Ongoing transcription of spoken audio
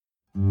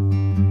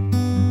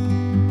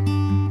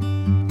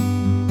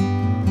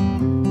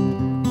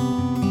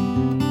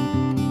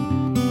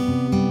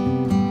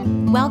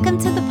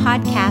Welcome to the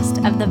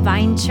podcast of the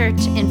Vine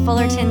Church in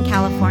Fullerton,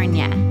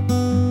 California.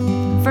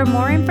 For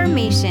more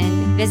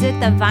information, visit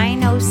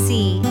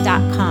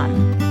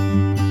thevineoc.com.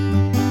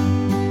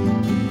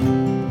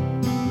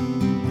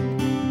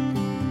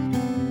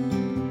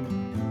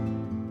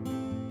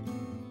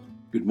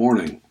 Good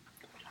morning.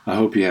 I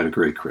hope you had a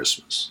great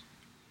Christmas.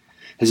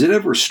 Has it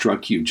ever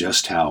struck you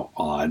just how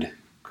odd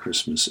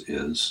Christmas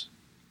is?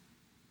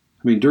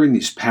 I mean, during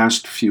these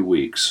past few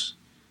weeks,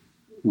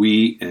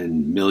 we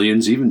and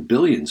millions, even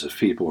billions of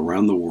people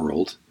around the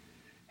world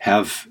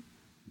have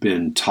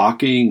been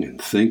talking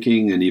and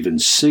thinking and even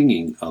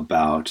singing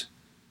about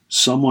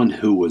someone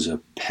who was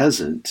a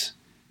peasant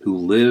who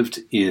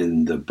lived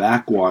in the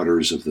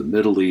backwaters of the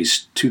Middle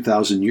East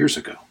 2,000 years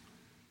ago.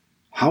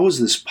 How is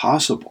this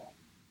possible?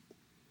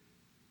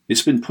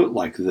 It's been put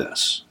like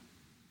this.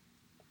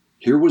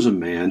 Here was a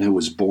man who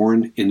was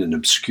born in an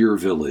obscure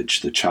village,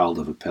 the child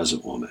of a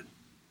peasant woman.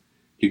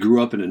 He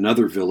grew up in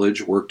another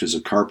village, worked as a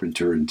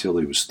carpenter until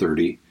he was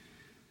 30,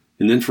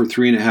 and then for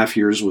 3.5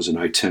 years was an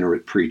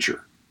itinerant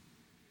preacher.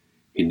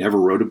 He never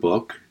wrote a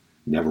book,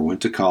 never went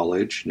to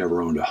college,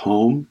 never owned a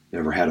home,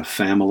 never had a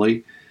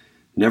family,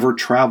 never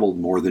traveled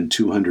more than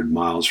 200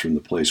 miles from the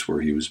place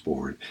where he was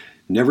born,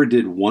 never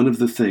did one of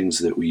the things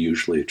that we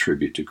usually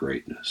attribute to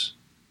greatness.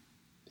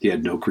 He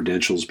had no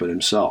credentials but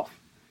himself.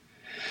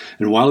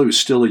 And while he was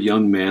still a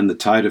young man, the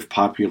tide of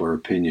popular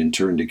opinion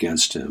turned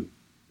against him.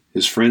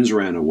 His friends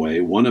ran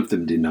away. One of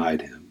them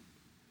denied him.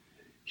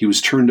 He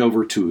was turned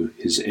over to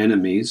his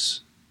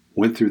enemies,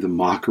 went through the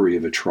mockery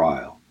of a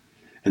trial,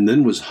 and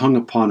then was hung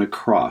upon a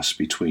cross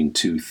between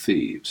two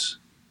thieves.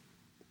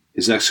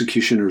 His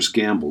executioners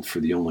gambled for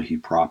the only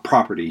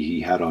property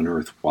he had on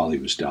earth while he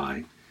was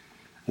dying,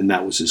 and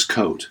that was his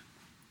coat.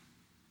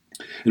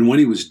 And when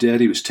he was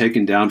dead, he was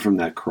taken down from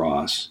that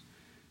cross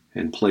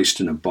and placed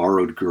in a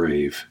borrowed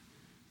grave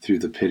through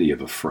the pity of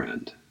a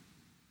friend.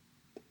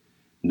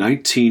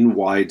 19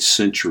 wide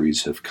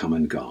centuries have come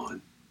and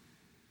gone,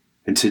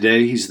 and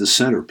today he's the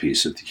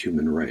centerpiece of the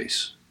human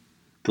race,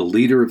 the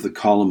leader of the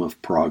column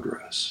of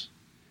progress.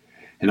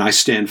 And I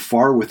stand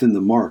far within the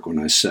mark when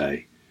I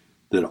say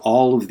that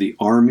all of the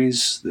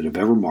armies that have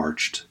ever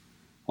marched,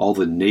 all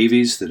the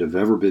navies that have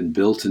ever been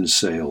built and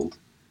sailed,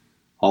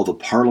 all the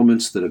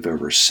parliaments that have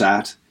ever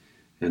sat,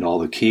 and all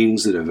the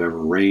kings that have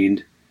ever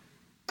reigned,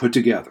 put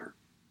together,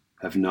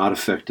 have not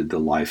affected the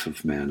life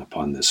of man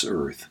upon this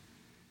earth,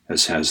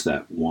 as has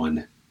that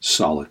one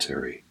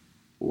solitary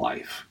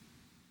life.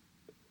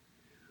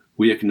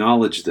 We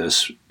acknowledge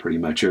this pretty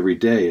much every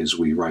day as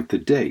we write the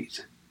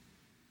date.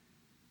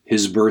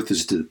 His birth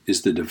is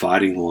the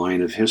dividing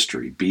line of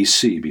history,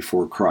 BC,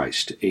 before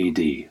Christ, AD,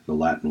 the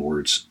Latin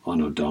words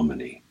Anno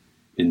Domini,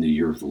 in the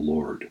year of the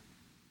Lord.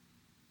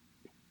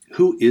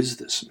 Who is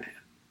this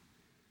man?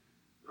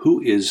 Who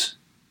is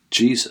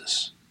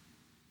Jesus?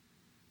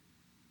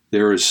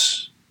 There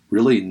is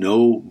really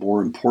no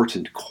more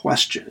important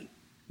question,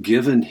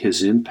 given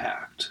his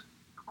impact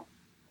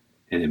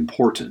and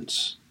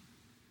importance.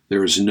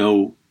 There is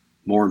no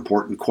more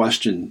important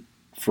question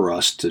for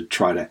us to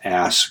try to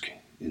ask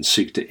and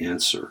seek to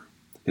answer.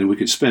 And we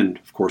could spend,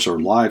 of course, our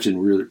lives, and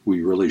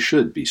we really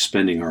should be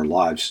spending our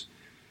lives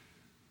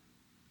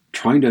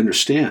trying to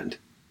understand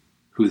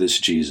who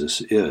this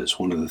Jesus is.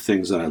 One of the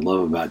things that I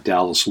love about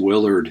Dallas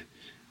Willard,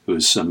 who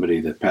is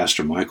somebody that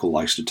Pastor Michael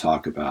likes to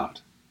talk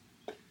about.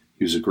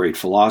 He was a great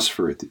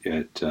philosopher at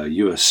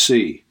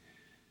USC.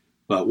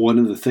 But one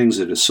of the things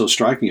that is so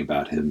striking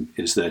about him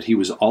is that he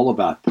was all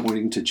about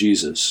pointing to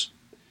Jesus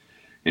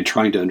and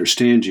trying to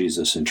understand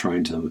Jesus and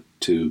trying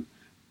to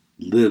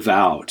live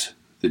out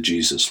the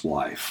Jesus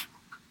life.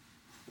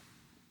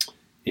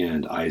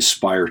 And I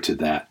aspire to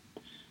that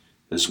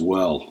as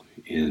well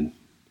in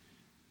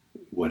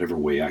whatever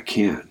way I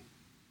can.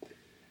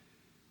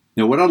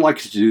 Now, what I'd like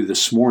to do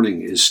this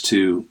morning is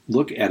to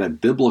look at a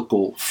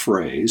biblical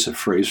phrase, a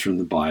phrase from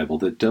the Bible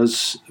that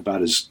does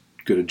about as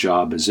good a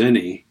job as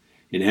any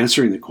in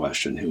answering the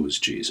question, who is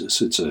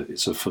Jesus? It's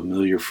a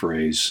familiar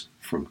phrase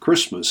from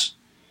Christmas,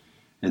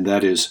 and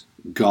that is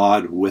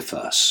God with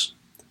us.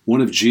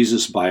 One of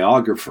Jesus'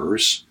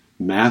 biographers,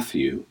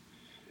 Matthew,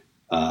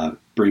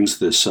 brings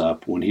this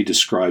up when he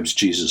describes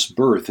Jesus'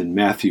 birth in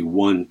Matthew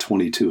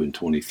 1:22 and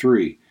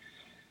 23,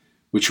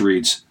 which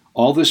reads,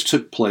 "All this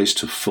took place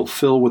to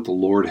fulfill what the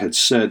Lord had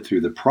said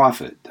through the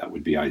prophet," that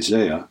would be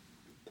Isaiah,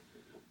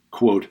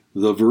 quote,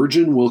 "The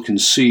virgin will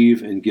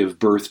conceive and give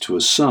birth to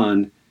a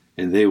son,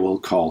 and they will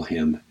call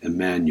him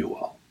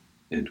Emmanuel,"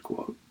 end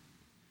quote.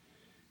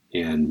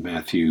 And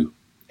Matthew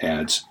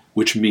adds,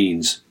 which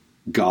means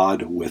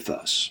God with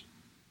us.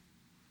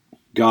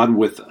 God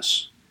with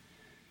us.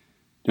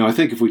 Now, I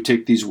think if we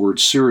take these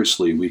words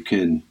seriously, we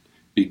can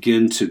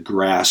begin to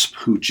grasp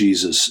who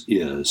Jesus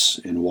is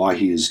and why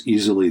he is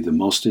easily the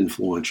most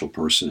influential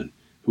person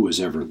who has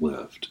ever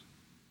lived.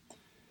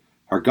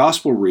 Our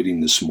gospel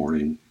reading this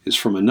morning is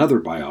from another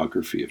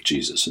biography of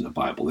Jesus in the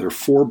Bible. There are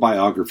 4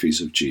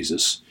 biographies of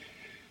Jesus,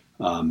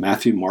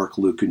 Matthew, Mark,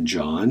 Luke, and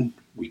John.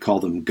 We call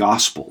them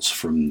Gospels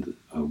from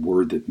a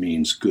word that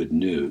means good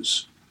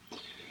news.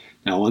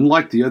 Now,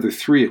 unlike the other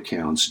three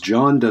accounts,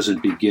 John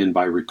doesn't begin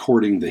by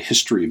recording the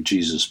history of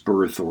Jesus'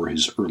 birth or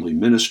his early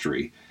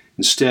ministry.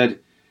 Instead,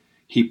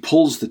 he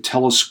pulls the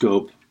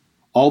telescope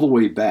all the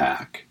way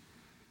back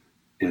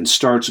and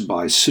starts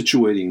by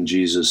situating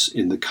Jesus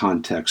in the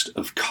context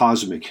of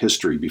cosmic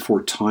history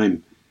before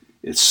time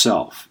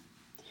itself.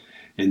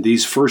 And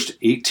these first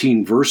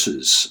 18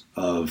 verses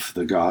of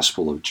the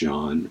Gospel of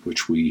John,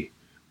 which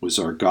was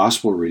our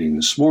gospel reading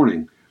this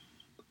morning,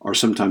 are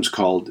sometimes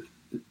called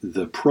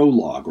the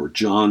prologue or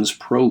John's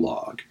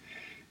prologue.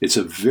 It's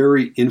a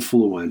very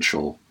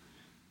influential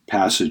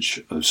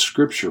passage of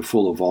Scripture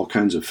full of all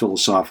kinds of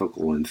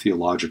philosophical and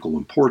theological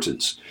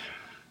importance.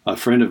 A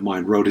friend of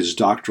mine wrote his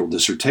doctoral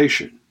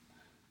dissertation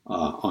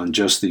on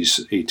just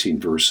these 18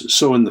 verses.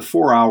 So in the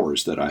 4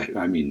 hours that I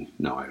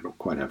don't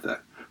quite have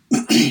that.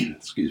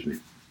 Excuse me.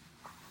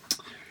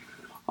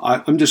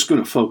 I'm just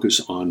going to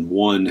focus on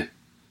one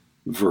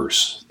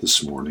verse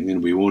this morning,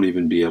 and we won't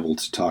even be able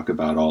to talk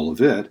about all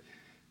of it,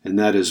 and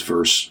that is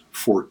verse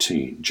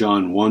 14.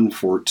 John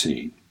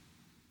 1:14.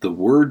 The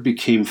Word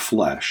became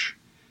flesh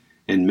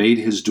and made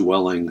his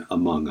dwelling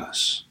among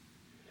us.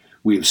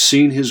 We have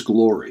seen his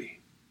glory,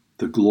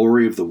 the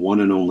glory of the one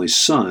and only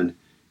Son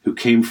who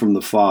came from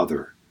the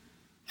Father,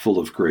 full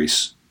of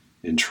grace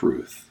and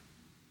truth.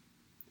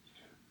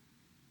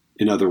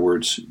 In other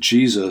words,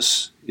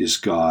 Jesus is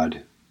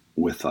God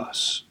with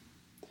us.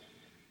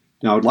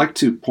 Now, I'd like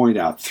to point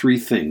out three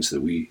things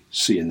that we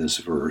see in this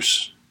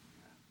verse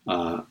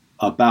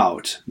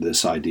about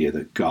this idea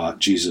that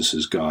Jesus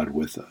is God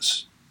with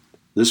us.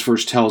 This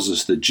verse tells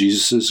us that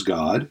Jesus is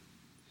God,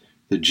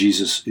 that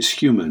Jesus is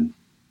human,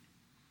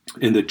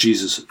 and that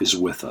Jesus is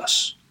with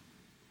us.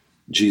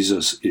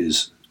 Jesus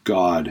is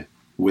God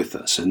with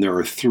us. And there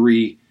are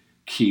three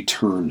key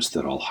terms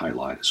that I'll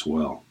highlight as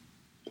well.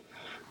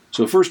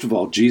 So first of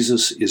all,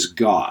 Jesus is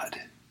God.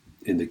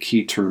 And the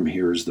key term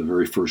here is the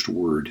very first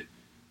word,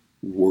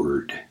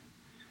 Word.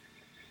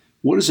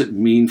 What does it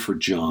mean for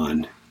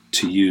John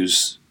to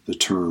use the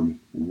term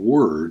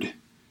Word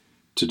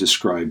to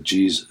describe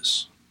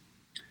Jesus?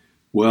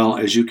 Well,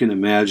 as you can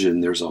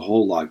imagine, there's a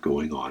whole lot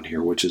going on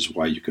here, which is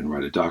why you can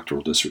write a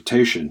doctoral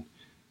dissertation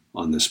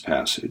on this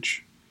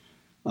passage.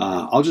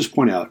 I'll just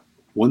point out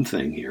one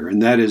thing here,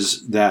 and that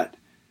is that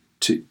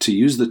to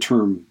use the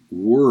term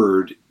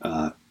Word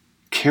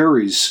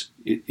carries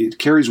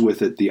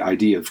with it the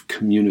idea of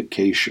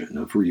communication,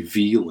 of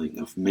revealing,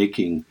 of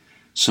making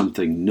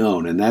something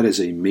known. And that is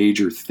a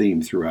major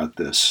theme throughout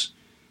this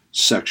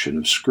section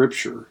of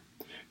Scripture,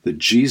 that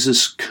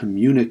Jesus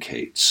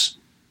communicates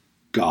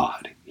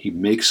God. He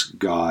makes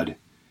God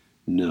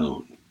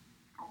known.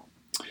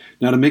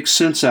 Now, to make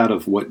sense out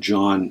of what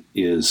John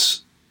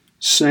is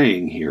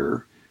saying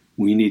here,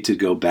 we need to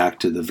go back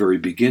to the very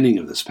beginning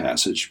of this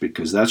passage,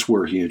 because that's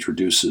where he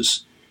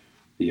introduces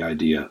the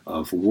idea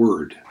of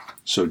Word.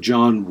 So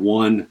John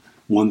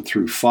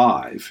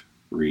 1:1-5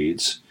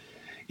 reads,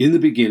 In the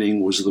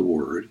beginning was the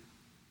Word,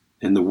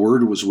 and the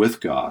Word was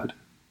with God,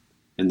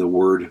 and the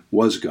Word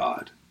was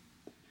God.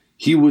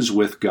 He was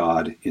with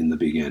God in the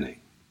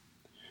beginning.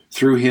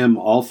 Through him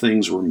all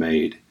things were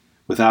made.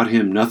 Without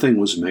him nothing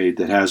was made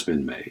that has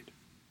been made.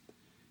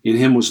 In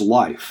him was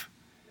life,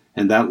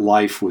 and that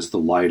life was the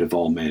light of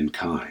all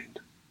mankind.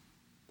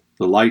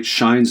 The light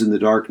shines in the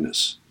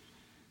darkness,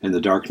 and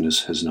the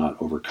darkness has not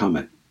overcome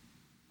it.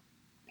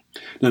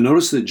 Now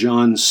notice that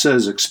John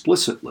says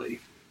explicitly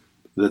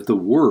that the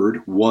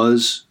Word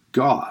was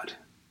God.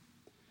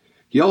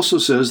 He also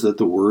says that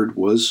the Word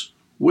was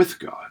with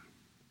God.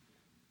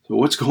 So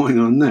what's going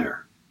on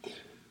there?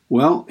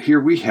 Well,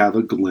 here we have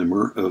a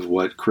glimmer of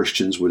what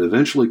Christians would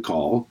eventually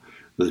call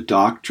the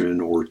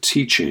doctrine or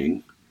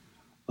teaching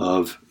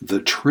of the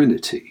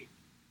Trinity.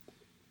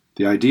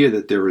 The idea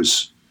that there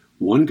is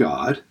one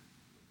God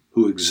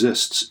who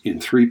exists in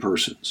three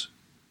persons: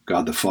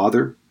 God the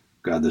Father,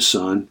 God the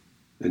Son,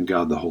 and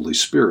God the Holy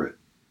Spirit.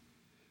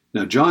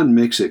 Now, John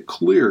makes it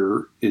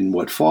clear in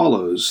what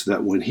follows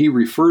that when he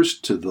refers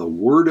to the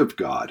Word of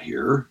God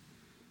here,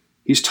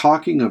 he's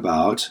talking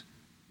about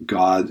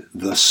God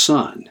the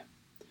Son.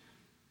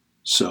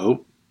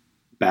 So,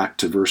 back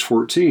to verse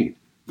 14.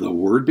 The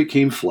Word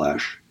became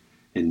flesh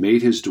and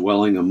made his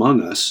dwelling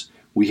among us.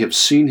 We have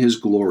seen his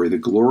glory, the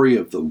glory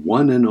of the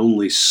one and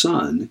only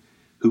Son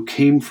who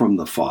came from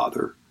the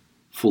Father,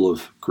 full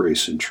of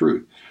grace and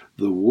truth.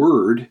 The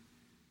Word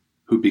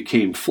who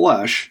became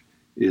flesh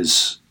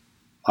is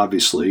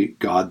obviously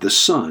God the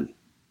Son.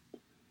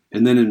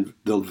 And then in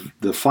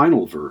the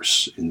final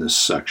verse in this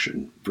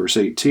section, verse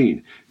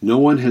 18, no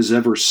one has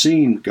ever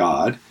seen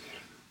God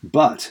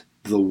but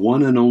the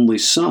one and only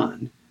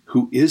Son,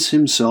 who is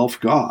himself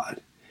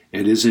God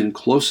and is in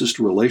closest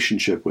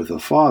relationship with the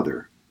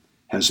Father,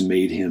 has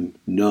made him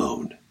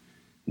known.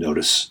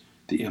 Notice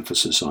the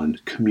emphasis on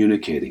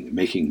communicating,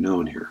 making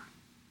known here.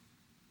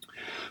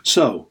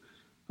 So,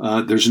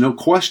 there's no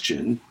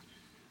question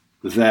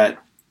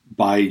that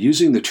by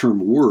using the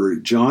term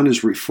Word, John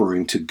is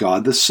referring to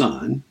God the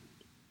Son,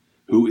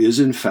 who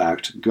is in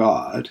fact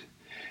God,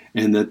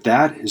 and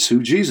that is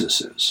who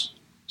Jesus is.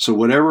 So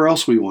whatever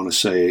else we want to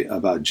say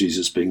about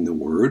Jesus being the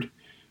Word,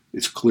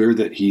 it's clear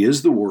that he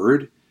is the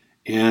Word,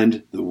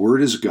 and the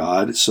Word is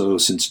God. So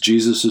since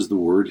Jesus is the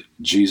Word,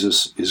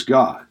 Jesus is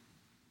God.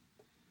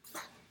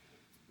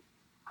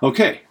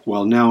 Okay,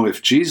 well now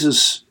if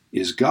Jesus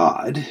is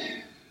God,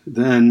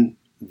 then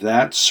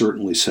that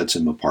certainly sets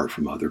him apart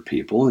from other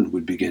people and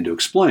would begin to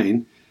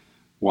explain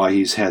why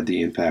he's had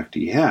the impact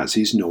he has.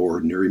 He's no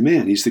ordinary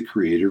man. He's the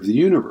creator of the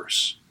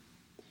universe.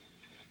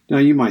 Now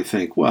you might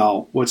think,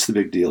 well, what's the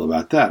big deal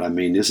about that? I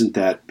mean, isn't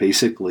that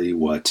basically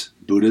what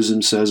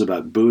Buddhism says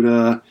about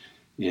Buddha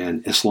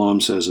and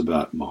Islam says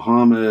about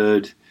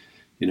Muhammad?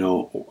 You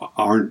know,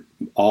 aren't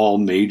all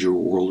major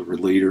world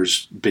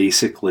leaders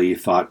basically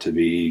thought to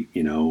be,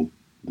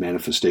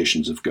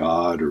 manifestations of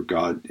God or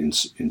God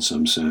in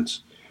some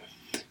sense?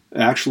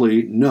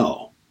 Actually,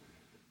 no.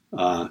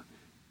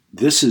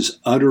 This is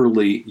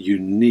utterly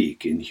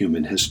unique in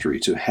human history,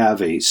 to have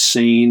a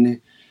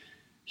sane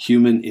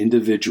human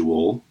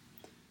individual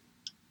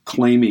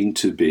claiming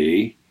to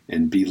be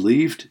and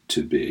believed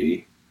to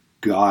be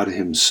God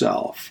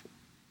himself.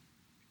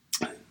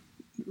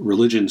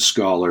 Religion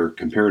scholar,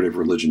 comparative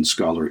religion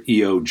scholar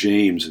E.O.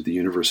 James at the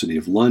University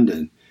of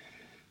London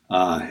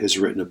has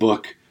written a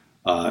book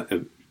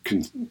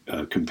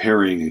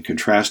comparing and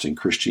contrasting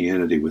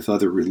Christianity with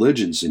other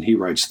religions, and he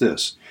writes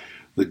this: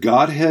 the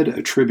Godhead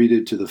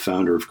attributed to the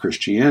founder of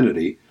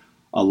Christianity,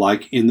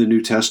 alike in the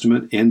New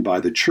Testament and by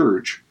the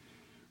Church,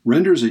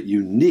 renders it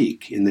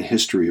unique in the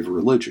history of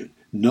religion.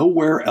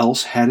 Nowhere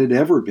else had it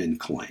ever been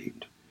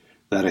claimed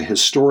that a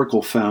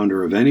historical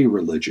founder of any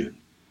religion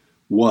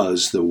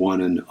was the one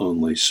and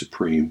only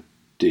supreme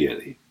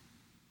deity.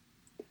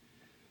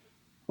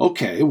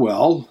 Okay,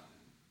 well,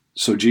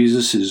 so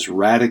Jesus is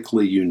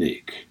radically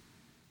unique.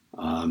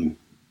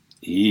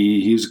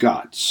 He's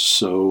God.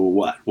 So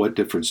what? What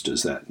difference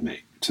does that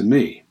make to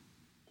me?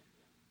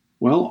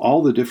 Well,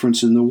 all the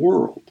difference in the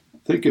world.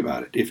 Think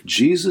about it. If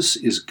Jesus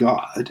is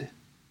God,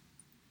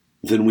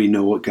 then we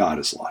know what God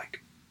is like.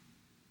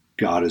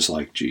 God is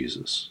like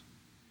Jesus.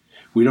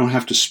 We don't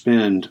have to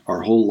spend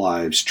our whole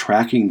lives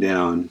tracking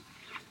down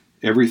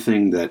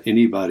everything that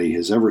anybody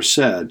has ever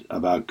said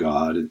about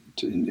God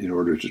in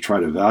order to try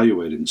to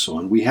evaluate it and so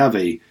on. We have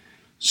a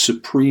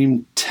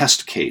supreme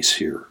test case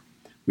here.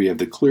 We have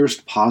the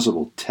clearest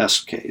possible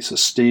test case, a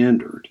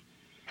standard.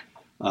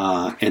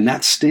 And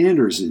that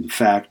standard is, in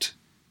fact,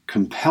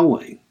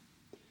 compelling.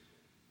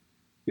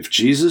 If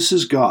Jesus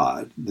is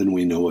God, then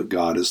we know what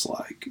God is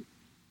like.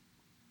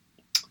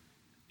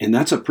 And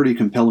that's a pretty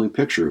compelling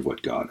picture of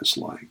what God is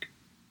like.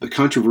 The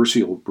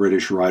controversial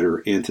British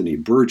writer Anthony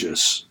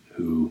Burgess,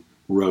 who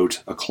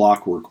wrote A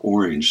Clockwork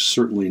Orange,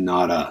 certainly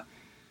not a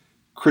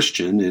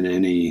Christian in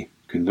any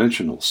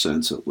conventional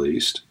sense at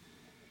least,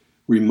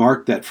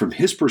 remarked that from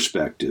his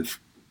perspective,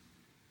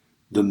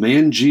 the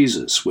man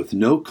Jesus, with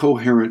no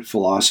coherent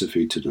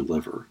philosophy to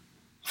deliver,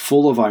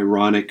 full of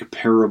ironic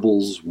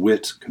parables,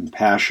 wit,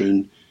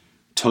 compassion,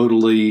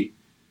 totally,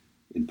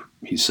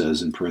 he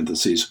says in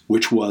parentheses,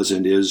 which was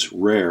and is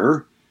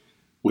rare,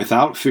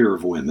 without fear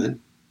of women,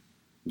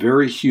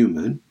 very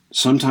human,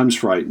 sometimes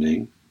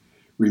frightening,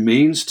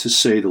 remains, to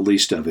say the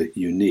least of it,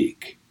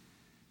 unique.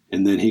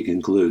 And then he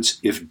concludes,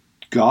 if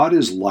God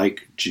is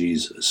like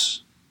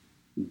Jesus,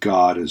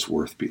 God is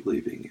worth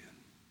believing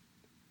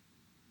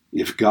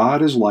in. If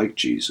God is like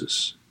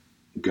Jesus,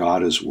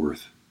 God is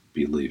worth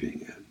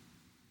believing in.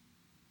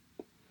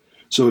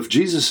 So if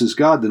Jesus is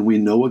God, then we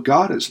know what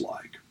God is like.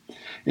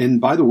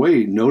 And by the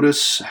way,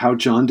 notice how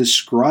John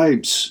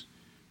describes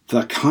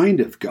the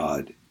kind of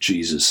God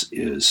Jesus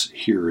is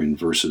here in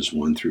verses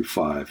 1 through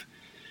 5.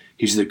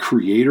 He's the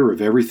creator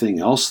of everything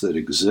else that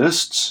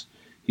exists.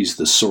 He's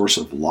the source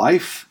of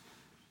life.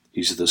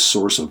 He's the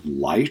source of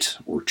light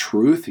or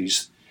truth.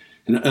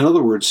 In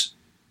other words,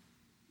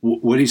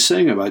 what he's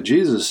saying about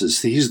Jesus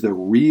is he's the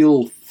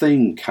real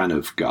thing kind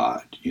of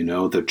God,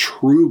 the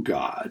true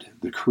God,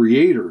 the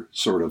creator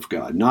sort of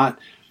God, not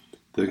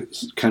the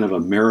kind of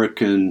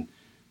American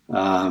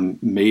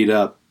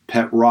made-up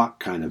pet rock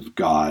kind of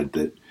God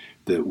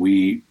that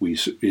we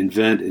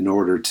invent in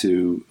order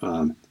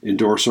to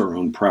endorse our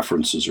own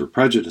preferences or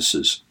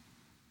prejudices.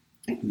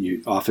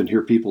 You often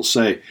hear people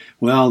say,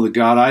 well, the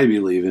God I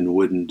believe in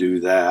wouldn't do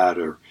that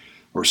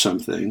or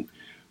something.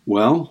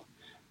 Well,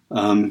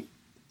 the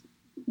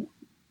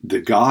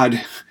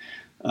God,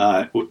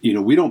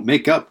 we don't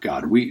make up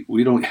God.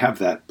 We don't have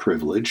that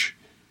privilege.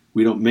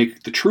 We don't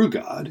make the true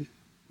God.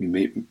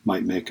 We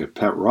might make a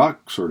pet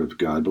rock sort of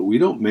God, but we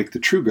don't make the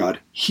true God.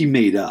 He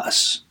made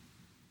us.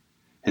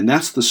 And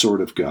that's the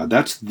sort of God,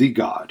 that's the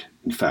God,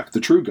 in fact,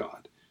 the true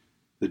God,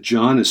 that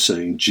John is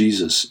saying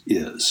Jesus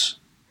is.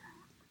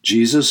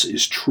 Jesus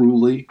is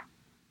truly,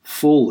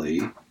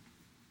 fully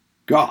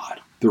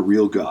God, the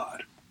real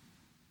God.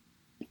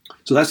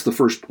 So that's the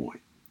first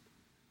point.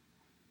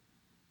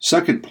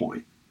 Second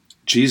point,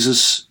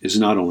 Jesus is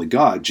not only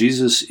God,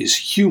 Jesus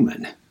is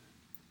human.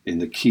 And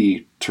the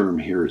key term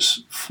here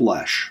is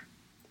flesh.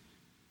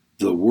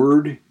 The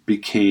Word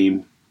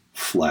became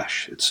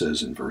flesh, it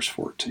says in verse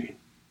 14.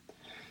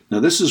 Now,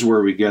 this is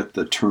where we get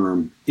the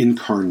term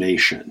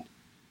incarnation.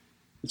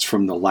 It's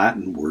from the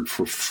Latin word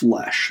for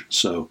flesh.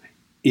 So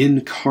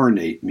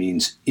incarnate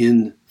means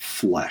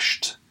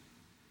infleshed.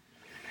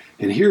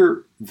 And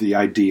here the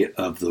idea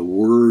of the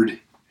word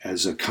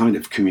as a kind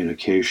of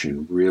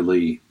communication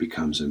really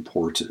becomes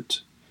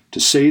important. To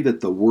say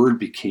that the word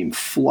became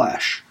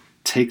flesh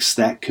takes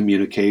that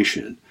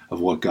communication of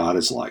what God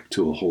is like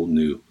to a whole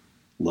new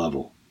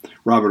level.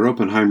 Robert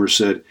Oppenheimer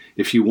said,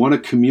 if you want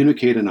to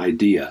communicate an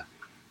idea,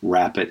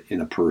 wrap it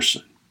in a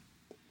person.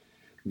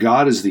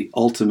 God is the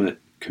ultimate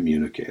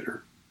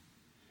communicator.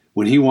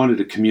 When he wanted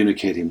to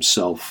communicate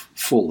himself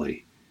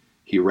fully,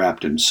 he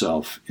wrapped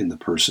himself in the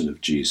person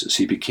of Jesus.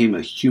 He became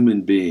a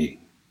human being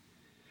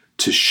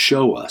to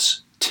show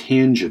us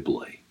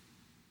tangibly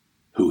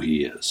who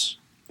he is.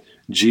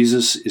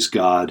 Jesus is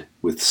God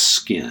with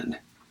skin.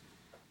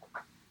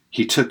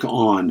 He took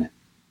on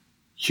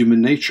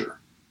human nature,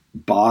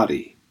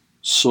 body,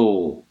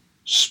 soul,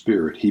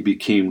 spirit. He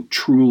became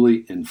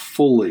truly and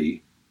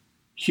fully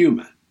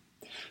human.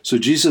 So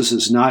Jesus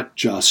is not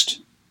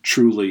just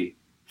truly,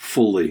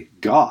 fully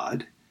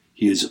God.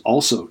 He is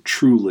also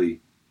truly,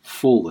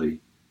 fully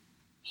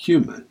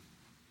human.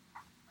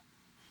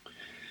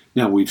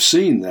 Now, we've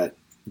seen that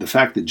the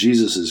fact that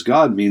Jesus is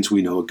God means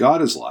we know what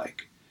God is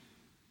like.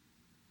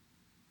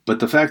 But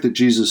the fact that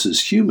Jesus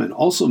is human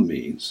also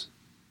means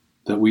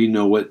that we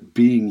know what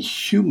being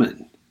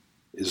human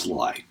is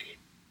like.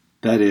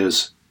 That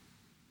is,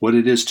 what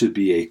it is to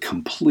be a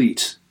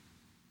complete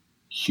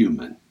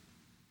human.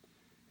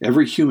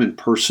 Every human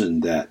person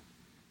that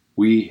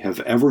we have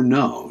ever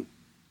known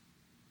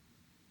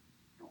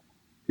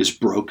is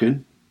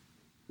broken,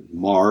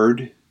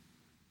 marred,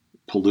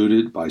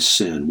 polluted by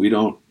sin. We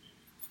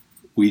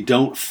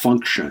don't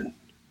function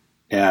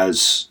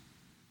as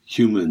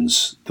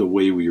humans the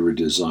way we were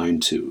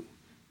designed to.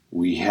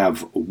 We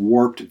have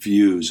warped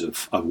views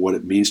of what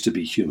it means to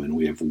be human.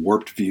 We have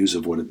warped views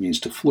of what it means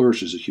to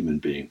flourish as a human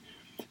being.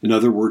 In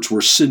other words,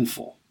 we're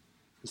sinful,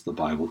 as the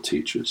Bible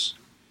teaches.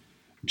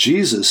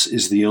 Jesus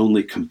is the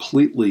only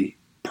completely,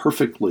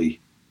 perfectly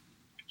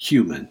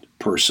human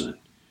person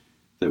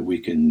that we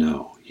can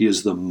know. He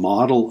is the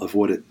model of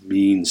what it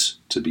means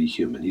to be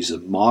human. He's a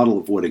model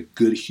of what a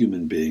good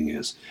human being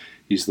is.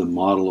 He's the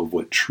model of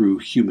what true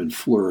human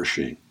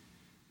flourishing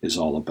is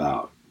all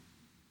about.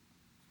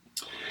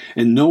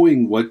 And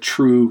knowing what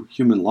true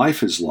human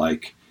life is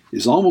like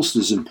is almost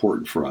as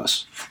important for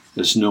us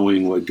as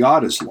knowing what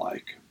God is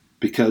like,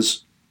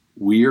 because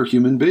we are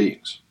human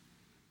beings.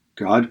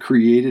 God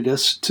created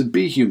us to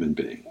be human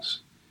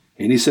beings,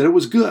 and he said it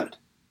was good.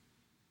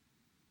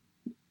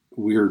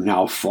 We are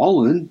now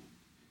fallen,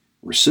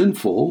 we're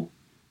sinful,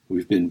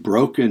 we've been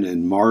broken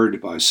and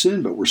marred by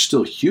sin, but we're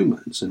still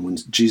humans. And when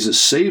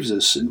Jesus saves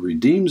us and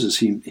redeems us,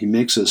 he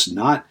makes us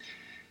not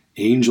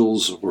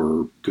angels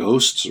or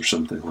ghosts or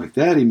something like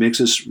that. He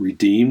makes us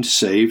redeemed,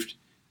 saved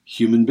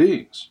human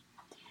beings.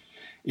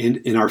 And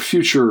in our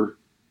future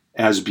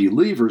as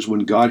believers, when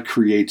God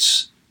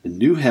creates a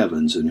new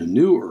heavens and a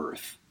new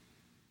earth,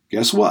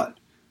 guess what?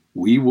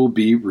 We will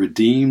be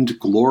redeemed,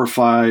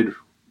 glorified,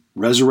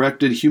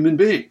 resurrected human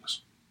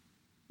beings,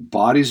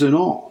 bodies and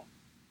all.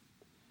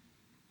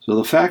 So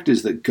the fact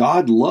is that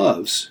God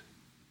loves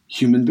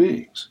human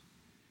beings.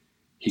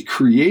 He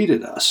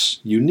created us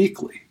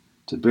uniquely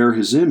to bear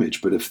his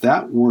image. But if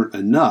that weren't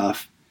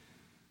enough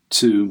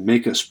to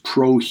make us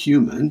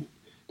pro-human,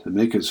 to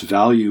make us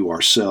value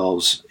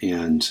ourselves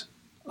and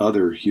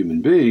other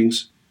human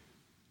beings,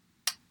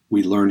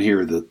 we learn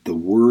here that the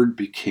Word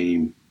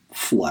became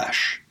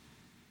flesh.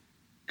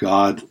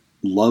 God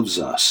loves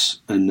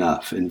us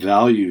enough and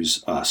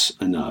values us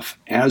enough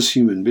as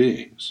human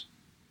beings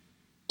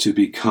to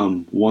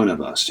become one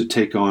of us, to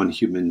take on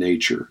human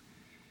nature,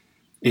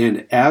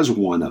 and as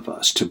one of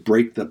us, to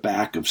break the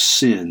back of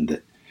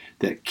sin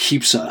that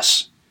keeps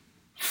us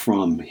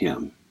from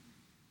him.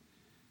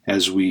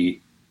 As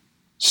we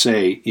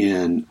say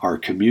in our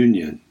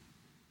communion,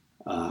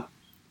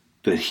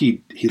 that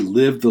he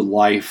lived the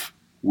life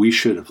we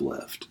should have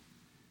lived,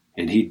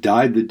 and he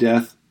died the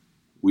death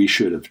we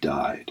should have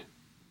died,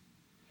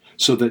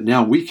 so that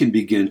now we can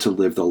begin to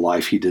live the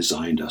life he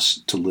designed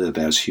us to live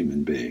as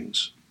human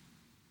beings.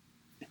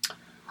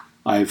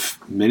 I've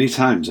many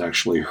times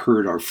actually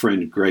heard our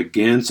friend Greg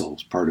Gansel,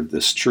 part of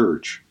this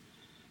church,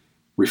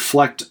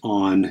 reflect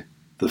on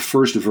the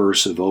first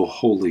verse of O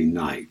Holy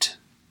Night,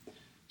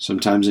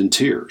 sometimes in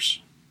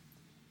tears,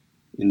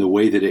 in the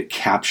way that it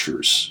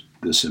captures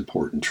this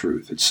important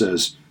truth. It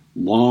says,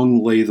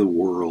 "Long lay the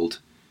world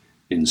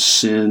in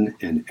sin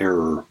and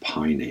error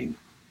pining,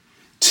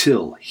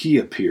 till he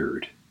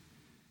appeared,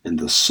 and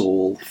the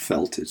soul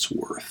felt its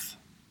worth."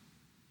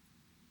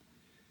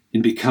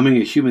 In becoming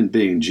a human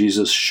being,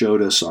 Jesus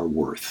showed us our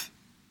worth,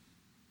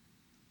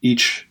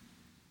 each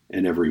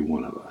and every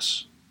one of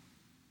us.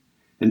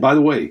 And by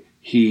the way,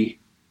 he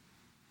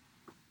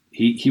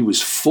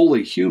was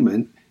fully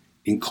human,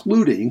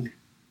 including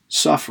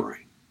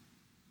suffering.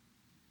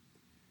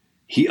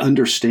 He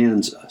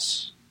understands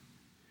us.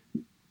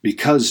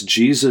 Because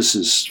Jesus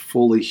is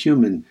fully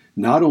human,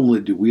 not only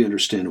do we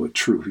understand what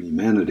true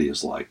humanity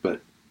is like,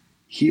 but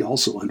he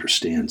also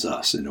understands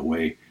us in a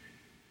way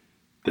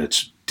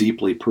that's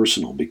deeply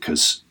personal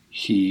because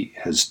he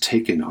has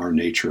taken our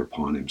nature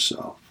upon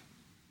himself.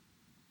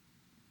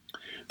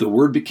 The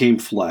Word became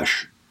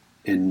flesh,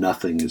 and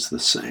nothing is the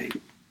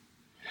same.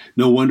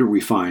 No wonder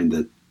we find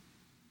that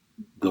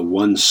the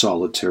one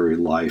solitary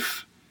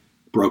life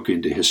broke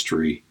into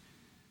history.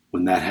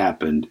 When that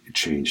happened, it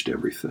changed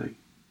everything.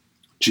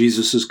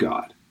 Jesus is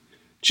God.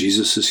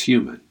 Jesus is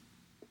human.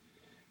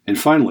 And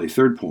finally,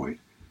 third point,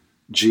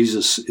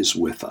 Jesus is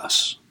with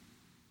us.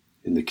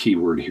 And the key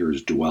word here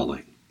is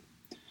dwelling.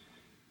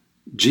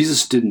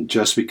 Jesus didn't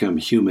just become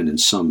human in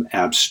some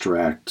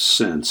abstract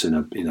sense in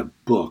a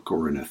book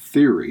or in a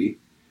theory.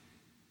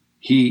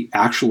 He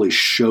actually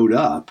showed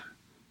up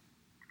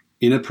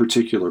in a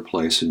particular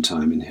place in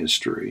time in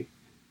history,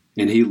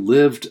 and he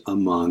lived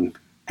among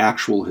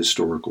actual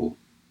historical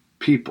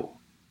people.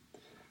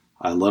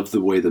 I love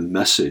the way the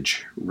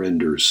Message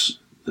renders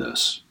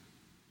this.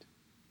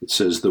 It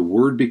says, "The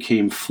Word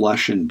became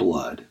flesh and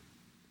blood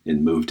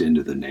and moved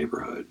into the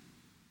neighborhood."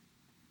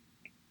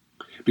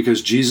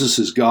 Because Jesus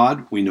is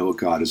God, we know what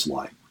God is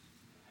like.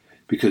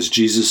 Because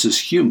Jesus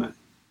is human,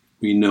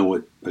 we know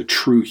what a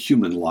true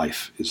human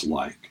life is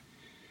like.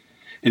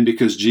 And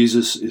because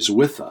Jesus is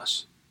with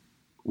us,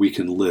 we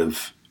can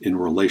live in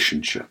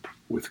relationship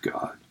with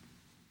God.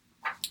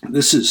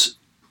 This is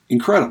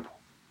incredible.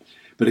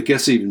 But it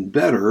gets even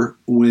better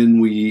when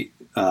we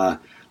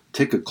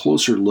take a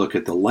closer look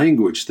at the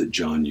language that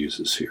John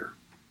uses here.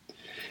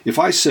 If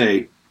I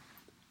say,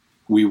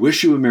 "We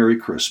wish you a Merry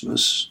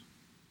Christmas,"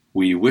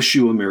 "We wish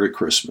you a Merry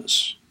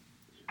Christmas,"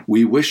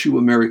 "We wish you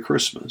a Merry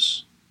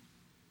Christmas,"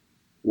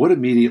 what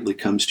immediately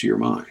comes to your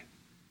mind?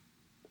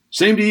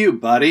 "Same to you,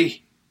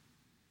 buddy."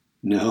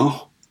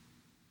 No.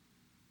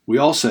 We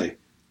all say,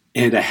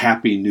 "And a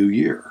Happy New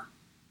Year."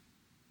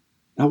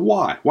 Now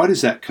why? Why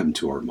does that come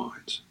to our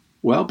minds?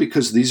 Well,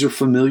 because these are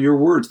familiar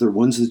words. They're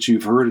ones that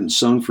you've heard and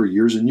sung for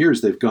years and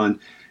years. They've gone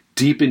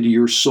deep into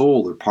your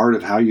soul. They're part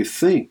of how you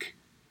think.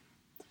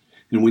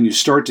 And when you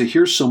start to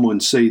hear someone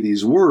say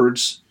these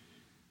words,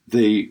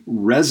 they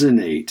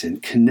resonate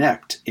and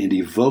connect and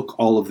evoke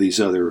all of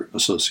these other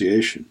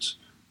associations.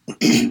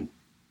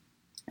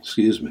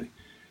 Excuse me.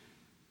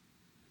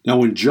 Now,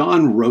 when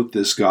John wrote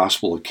this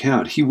gospel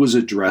account, he was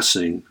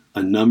addressing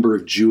a number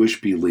of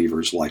Jewish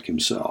believers like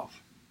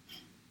himself.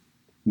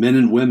 Men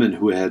and women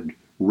who had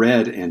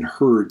read and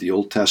heard the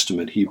Old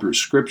Testament Hebrew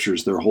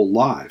Scriptures their whole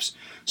lives.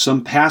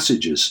 Some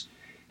passages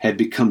had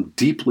become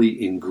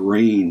deeply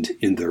ingrained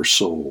in their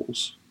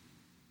souls.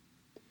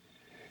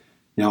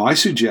 Now, I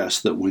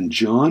suggest that when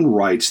John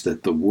writes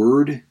that the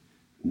Word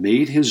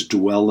made his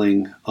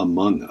dwelling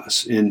among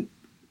us, and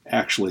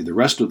actually the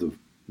rest of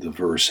the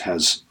verse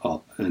has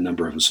a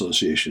number of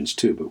associations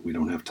too, but we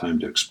don't have time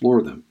to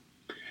explore them.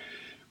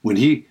 When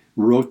he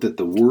wrote that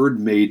the Word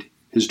made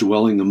his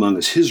dwelling among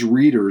us, his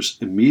readers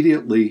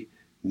immediately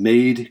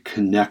made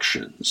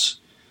connections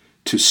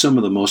to some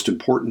of the most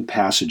important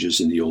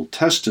passages in the Old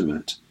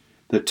Testament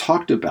that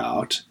talked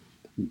about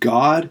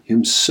God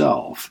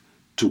himself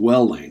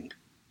dwelling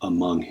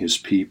among his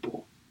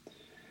people.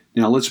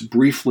 Now let's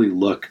briefly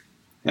look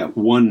at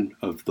one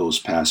of those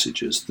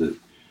passages that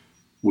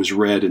was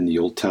read in the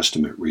Old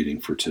Testament reading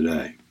for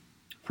today,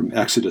 from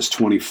Exodus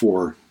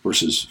 24,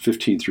 verses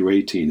 15 through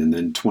 18, and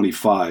then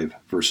 25,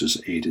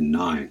 verses 8 and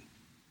 9.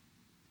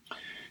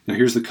 Now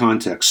here's the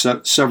context.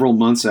 Several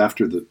months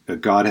after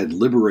God had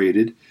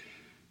liberated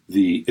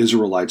the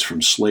Israelites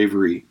from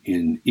slavery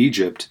in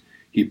Egypt,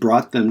 he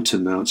brought them to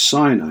Mount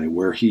Sinai,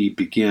 where he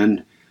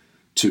began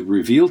to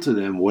reveal to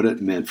them what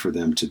it meant for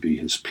them to be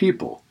his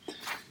people.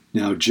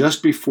 Now,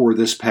 just before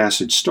this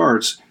passage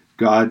starts,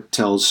 God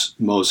tells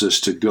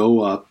Moses to go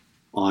up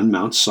on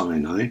Mount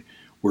Sinai,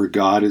 where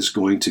God is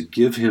going to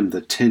give him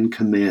the 10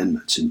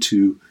 Commandments in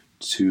two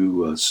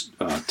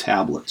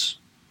tablets.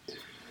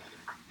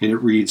 And it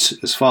reads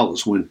as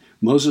follows: "When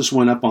Moses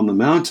went up on the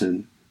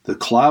mountain, the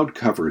cloud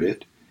covered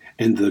it,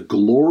 and the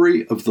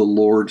glory of the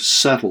Lord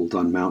settled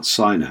on Mount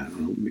Sinai."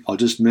 I'll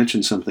just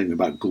mention something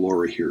about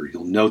glory here.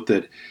 You'll note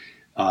that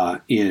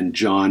in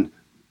John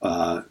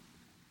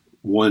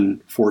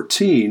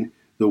 1:14,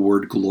 the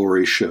word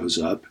glory shows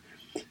up,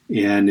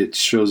 and it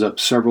shows up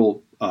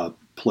several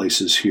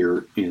places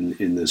here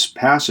in this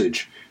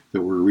passage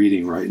that we're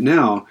reading right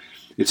now.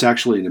 It's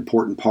actually an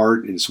important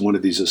part, and it's one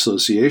of these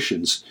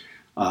associations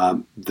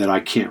that I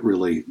can't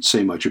really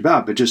say much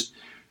about, but just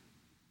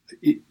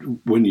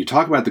when you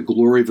talk about the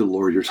glory of the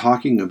Lord, you're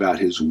talking about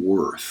his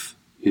worth,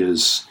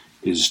 his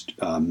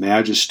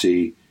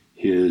majesty,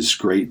 his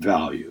great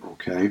value,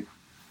 okay?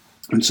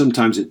 And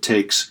sometimes it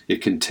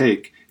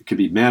can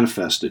be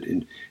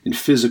manifested in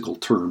physical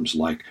terms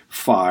like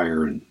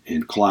fire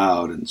and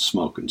cloud and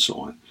smoke and so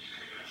on.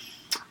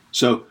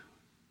 So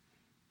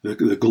the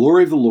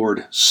glory of the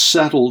Lord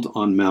settled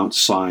on Mount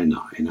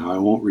Sinai. Now I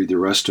won't read the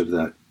rest of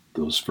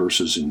those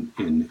verses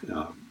in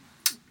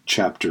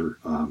chapter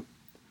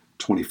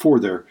 24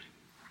 there,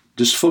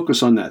 just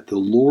focus on that.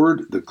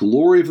 The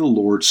glory of the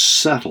Lord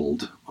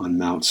settled on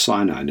Mount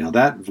Sinai. Now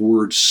that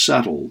word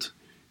settled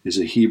is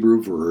a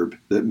Hebrew verb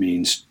that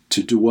means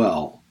to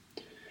dwell.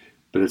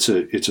 But it's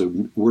a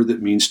word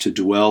that means to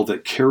dwell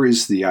that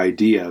carries the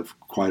idea of,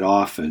 quite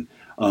often,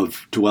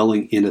 of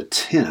dwelling in a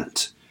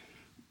tent,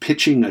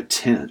 pitching a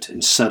tent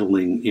and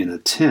settling in a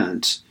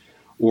tent,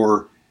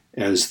 or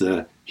as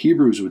the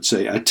Hebrews would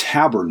say, a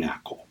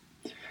tabernacle.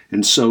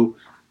 And so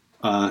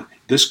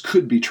this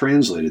could be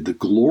translated, the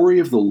glory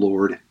of the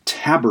Lord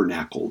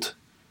tabernacled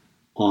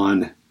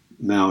on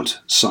Mount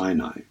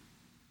Sinai.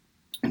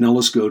 Now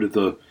let's go to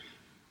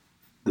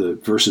the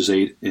verses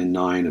 8 and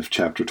 9 of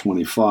chapter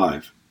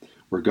 25,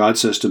 where God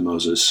says to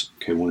Moses,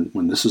 okay,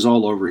 when this is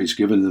all over, he's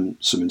given them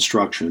some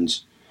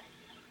instructions.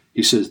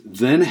 He says,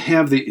 then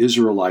have the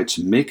Israelites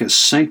make a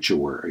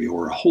sanctuary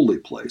or a holy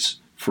place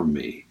for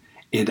me,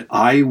 and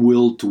I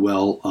will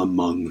dwell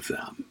among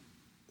them.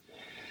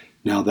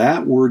 Now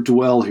that word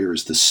dwell here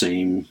is the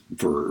same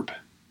verb.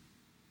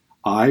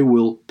 I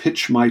will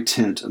pitch my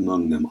tent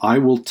among them. I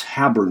will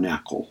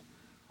tabernacle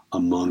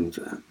among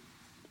them.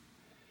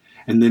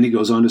 And then he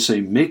goes on to say,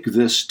 make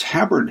this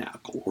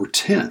tabernacle or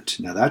tent.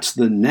 Now that's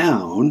the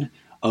noun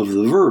of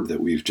the verb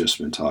that we've just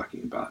been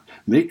talking about.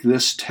 Make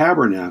this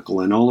tabernacle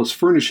and all its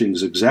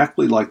furnishings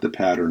exactly like the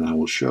pattern I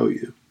will show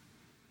you.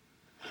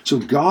 So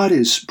God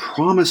is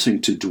promising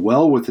to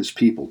dwell with his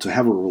people, to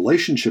have a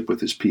relationship with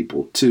his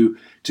people, to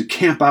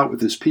camp out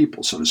with his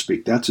people, so to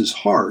speak. That's his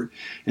heart.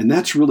 And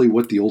that's really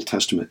what the Old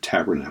Testament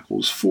tabernacle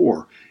is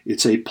for.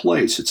 It's a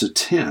place, it's a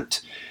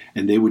tent.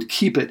 And they would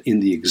keep it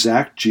in the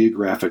exact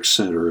geographic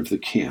center of the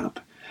camp,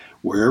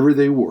 wherever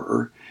they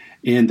were.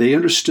 And they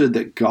understood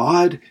that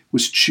God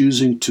was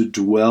choosing to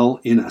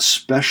dwell in a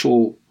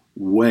special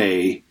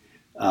way,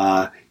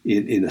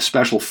 in a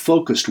special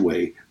focused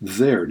way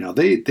there. Now,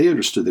 they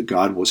understood that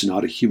God was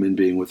not a human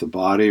being with a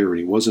body, or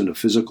he wasn't a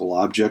physical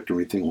object or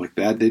anything like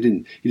that. He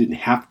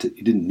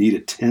didn't need a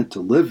tent to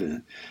live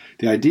in.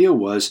 The idea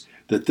was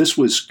that this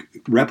was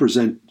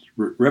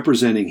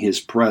representing his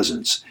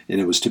presence, and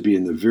it was to be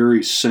in the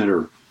very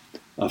center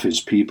of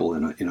his people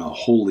in a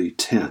holy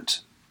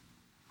tent.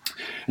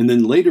 And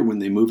then later, when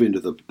they move into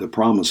the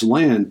promised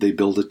land, they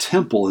build a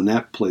temple, and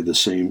that played the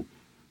same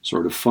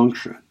sort of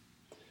function.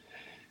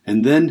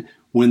 And then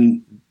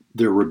when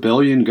their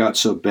rebellion got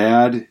so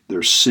bad,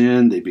 their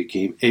sin, they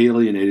became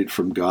alienated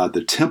from God.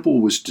 The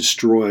temple was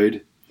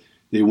destroyed.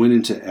 They went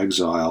into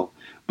exile.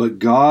 But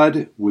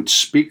God would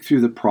speak through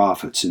the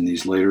prophets in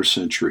these later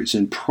centuries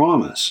and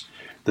promise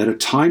that a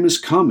time is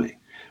coming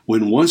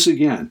when once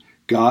again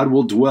God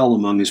will dwell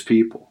among his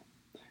people.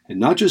 And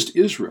not just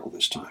Israel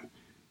this time,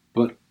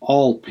 but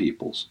all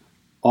peoples,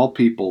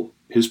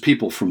 his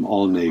people from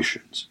all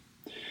nations.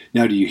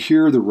 Now, do you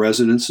hear the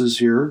resonances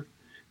here?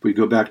 If we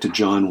go back to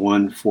John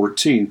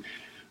 1:14,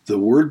 the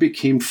Word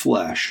became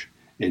flesh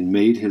and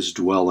made his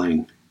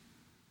dwelling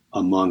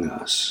among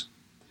us.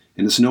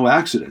 And it's no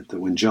accident that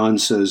when John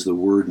says the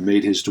Word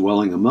made his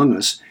dwelling among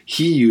us,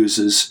 he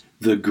uses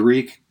the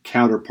Greek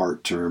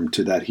counterpart term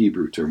to that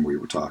Hebrew term we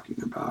were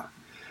talking about.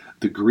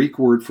 The Greek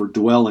word for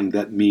dwelling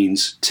that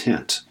means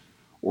tent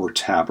or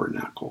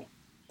tabernacle.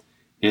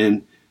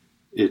 And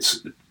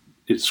it's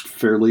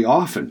fairly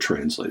often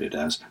translated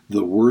as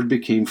the Word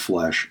became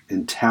flesh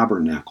and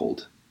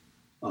tabernacled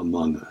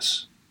among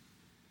us.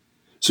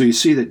 So you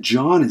see that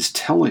John is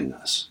telling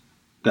us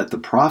that the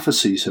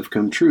prophecies have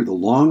come true. The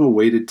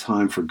long-awaited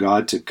time for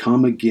God to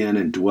come again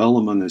and dwell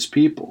among his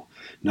people,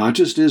 not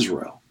just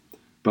Israel,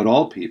 but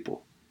all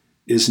people,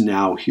 is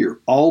now here.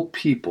 All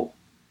people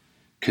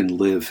can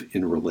live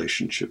in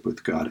relationship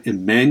with God.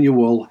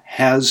 Emmanuel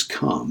has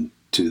come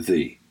to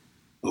thee,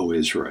 O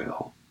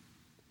Israel.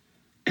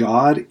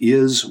 God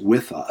is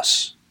with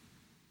us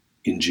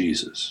in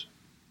Jesus.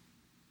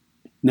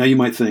 Now you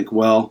might think,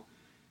 well,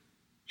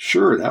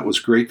 sure, that was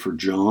great for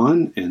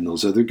John and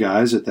those other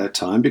guys at that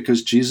time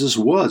because Jesus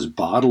was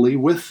bodily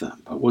with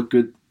them. But what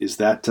good is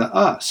that to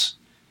us?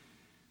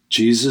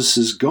 Jesus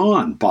is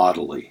gone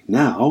bodily.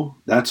 Now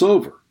that's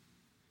over.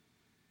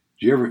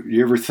 Do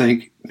you ever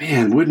think,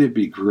 man, wouldn't it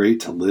be great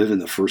to live in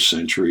the first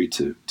century,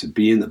 to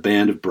be in the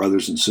band of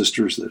brothers and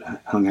sisters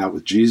that hung out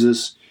with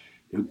Jesus?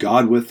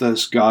 God with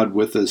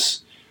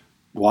us,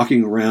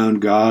 walking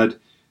around, God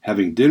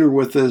having dinner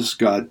with us,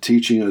 God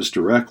teaching us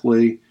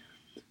directly,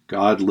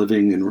 God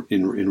living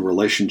in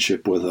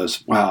relationship with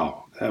us.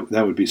 Wow,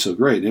 that would be so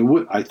great.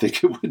 And I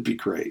think it would be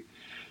great.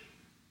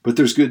 But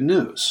there's good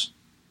news.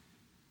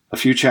 A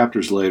few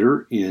chapters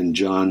later in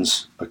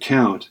John's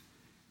account,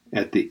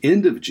 at the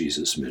end of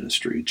Jesus'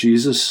 ministry,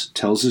 Jesus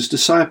tells his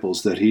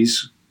disciples that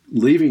he's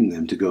leaving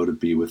them to go to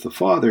be with the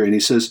Father. And he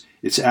says,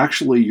 it's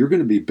actually, you're going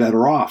to be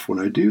better off when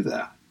I do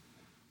that.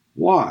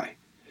 Why?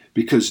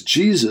 Because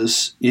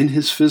Jesus, in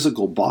his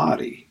physical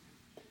body,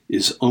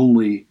 is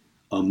only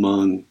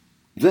among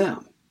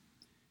them.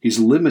 He's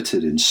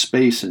limited in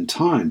space and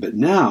time. But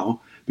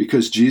now,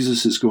 because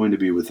Jesus is going to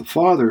be with the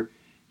Father,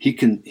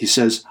 he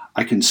says,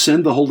 I can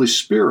send the Holy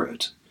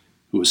Spirit,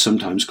 who is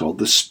sometimes called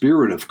the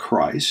Spirit of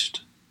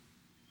Christ,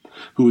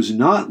 who is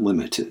not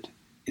limited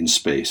in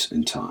space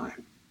and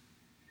time,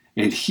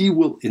 and he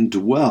will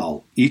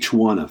indwell each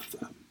one of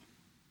them.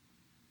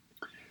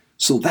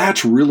 So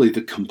that's really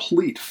the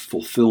complete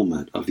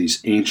fulfillment of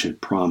these ancient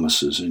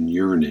promises and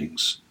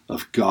yearnings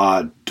of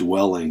God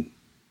dwelling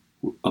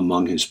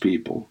among his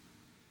people.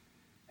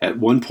 At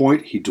one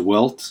point, he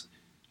dwelt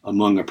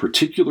among a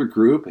particular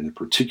group in a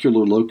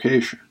particular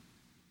location.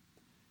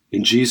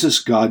 In Jesus,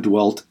 God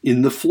dwelt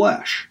in the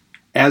flesh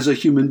as a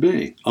human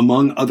being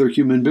among other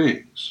human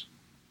beings.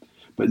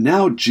 But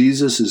now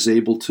Jesus is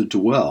able to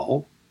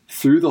dwell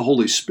through the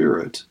Holy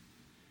Spirit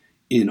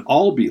in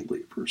all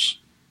believers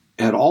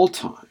at all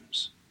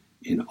times,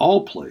 in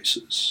all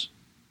places.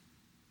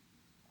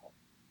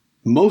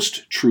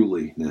 Most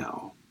truly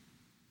now,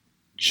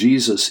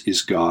 Jesus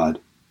is God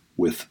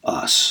with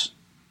us,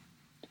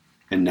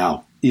 and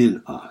now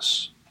in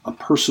us, a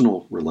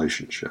personal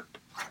relationship.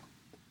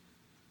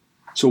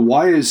 So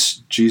why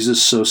is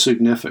Jesus so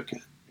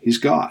significant? He's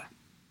God.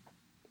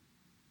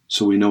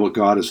 So we know what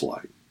God is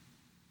like.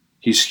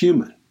 He's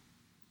human,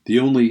 the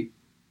only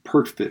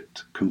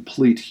perfect,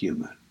 complete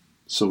human.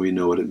 So we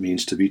know what it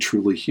means to be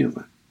truly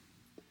human.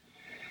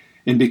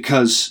 And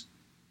because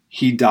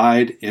he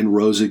died and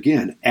rose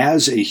again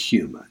as a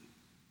human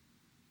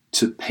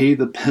to pay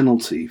the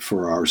penalty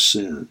for our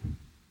sin,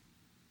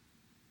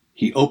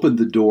 he opened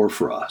the door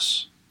for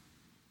us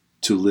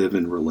to live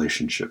in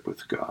relationship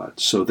with God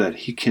so that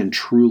he can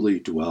truly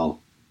dwell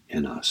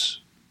in us.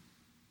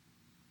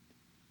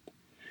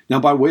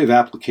 Now, by way of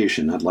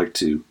application, I'd like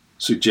to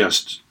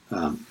suggest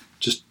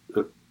just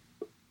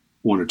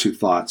one or two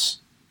thoughts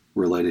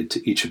related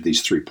to each of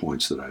these 3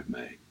 points that I've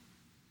made.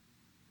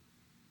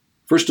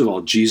 First of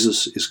all,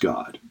 Jesus is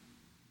God.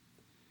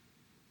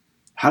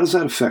 How does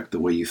that affect the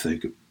way you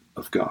think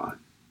of God?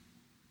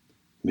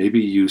 Maybe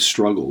you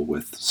struggle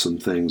with some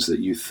things that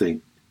you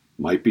think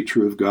might be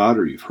true of God,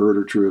 or you've heard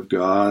are true of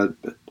God,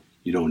 but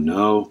you don't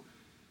know.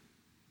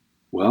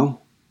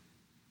 Well,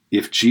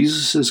 if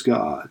Jesus is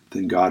God,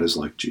 then God is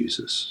like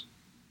Jesus.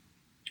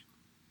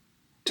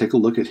 Take a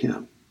look at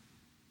him.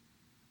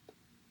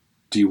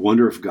 Do you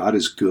wonder if God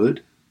is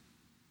good?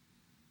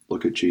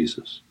 Look at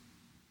Jesus.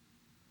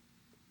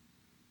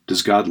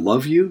 Does God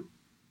love you?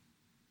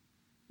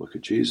 Look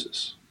at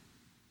Jesus.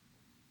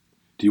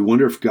 Do you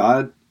wonder if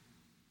God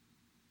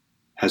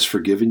has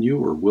forgiven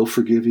you or will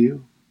forgive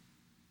you?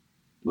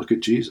 Look at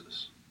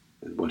Jesus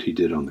and what he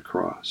did on the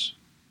cross.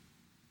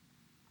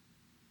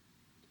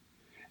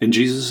 And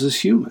Jesus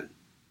is human.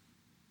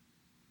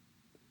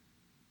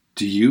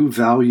 Do you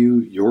value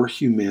your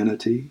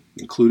humanity,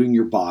 including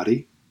your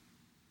body,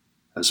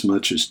 as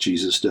much as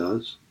Jesus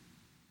does?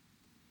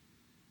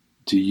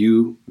 Do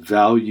you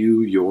value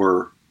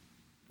your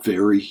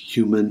very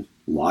human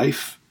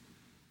life,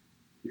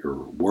 your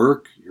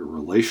work, your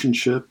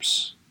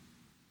relationships,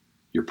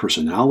 your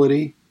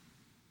personality,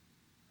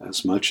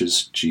 as much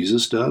as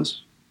Jesus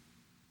does?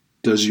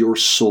 Does your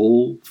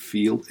soul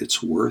feel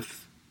its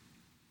worth?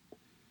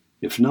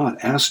 If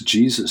not, ask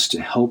Jesus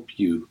to help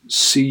you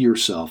see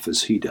yourself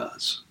as he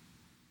does.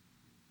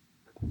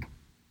 And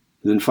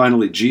then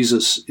finally,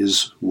 Jesus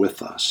is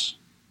with us.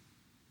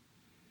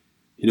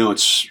 You know,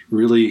 it's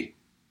really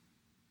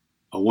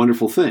a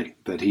wonderful thing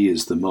that he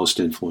is the most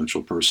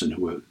influential person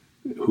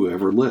who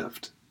ever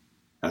lived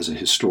as a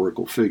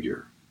historical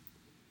figure.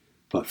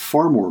 But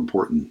far more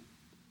important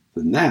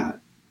than that,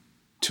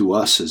 to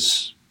us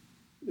as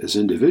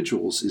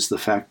individuals, is the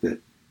fact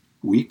that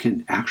we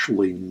can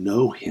actually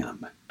know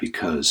him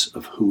because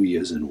of who he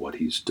is and what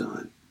he's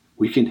done.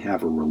 We can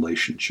have a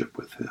relationship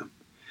with him.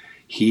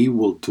 He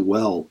will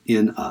dwell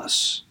in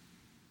us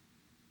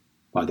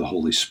by the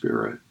Holy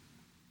Spirit.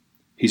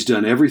 He's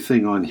done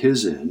everything on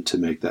his end to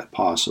make that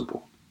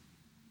possible.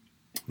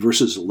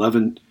 Verses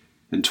 11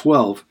 and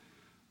 12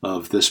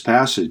 of this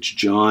passage,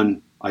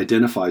 John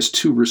identifies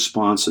 2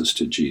 responses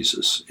to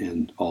Jesus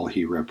and all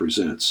he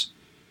represents.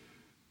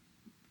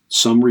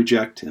 Some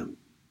reject him,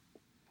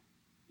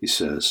 he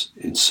says,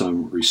 and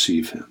some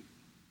receive him.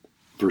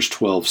 Verse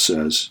 12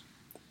 says,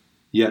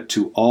 "Yet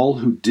to all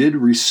who did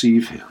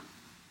receive him,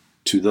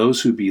 to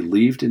those who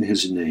believed in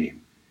his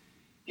name,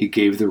 he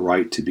gave the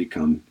right to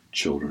become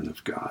children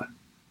of God."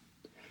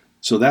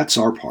 So that's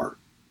our part,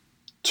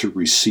 to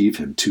receive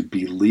him, to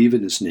believe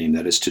in his name.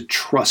 That is to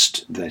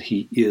trust that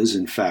he is,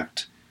 in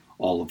fact,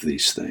 all of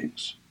these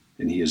things,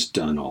 and he has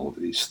done all of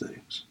these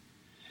things.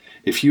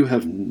 If you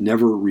have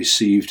never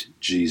received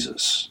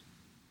Jesus,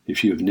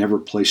 if you have never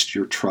placed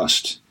your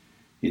trust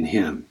in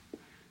him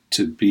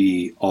to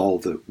be all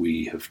that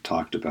we have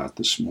talked about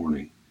this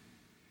morning,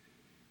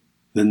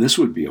 then this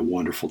would be a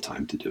wonderful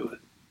time to do it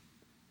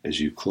as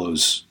you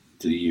close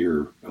the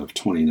year of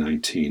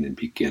 2019 and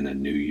begin a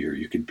new year.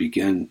 You could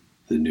begin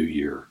the new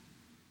year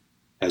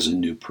as a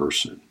new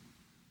person.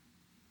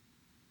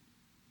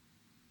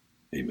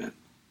 Amen.